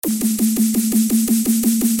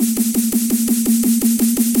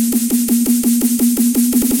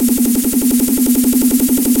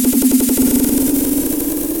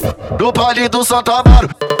no baile do Santo Amaro.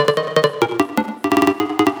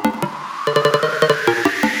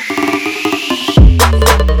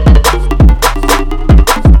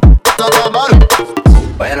 Santo Amaro.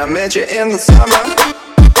 When I met you in the summer.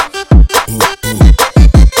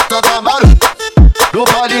 Santo Amaro, no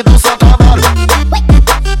baile do Santo Amaro.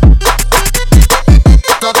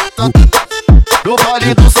 No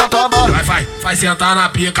baile do Santo Amaro. Vai sentar na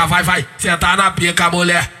pica, vai, sentar na pica,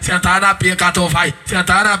 mulher, sentar na pica, tu vai,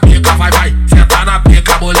 sentar na pica, vai, sentar na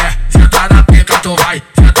pica, mulher, sentar na pica, tu vai,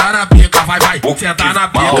 sentar na pica, vai, sentar na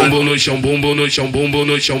pica. Bumbo no chão, bumbo no chão, bumbo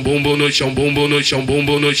no chão, bumbo no chão, bumbo no chão,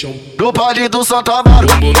 bumbo no chão. No baile do Santo Amaro.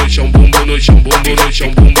 Bumbo no chão, bumbo no chão, bumbo no chão,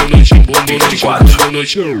 bumbo no chão, bumbo no chão, bumbo no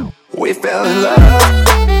chão. We fell in love.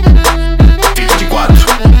 24.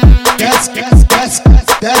 That's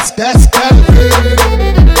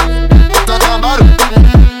Santo Amaro.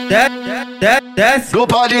 Desce. No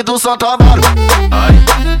baile do Santo Amaro. Ai.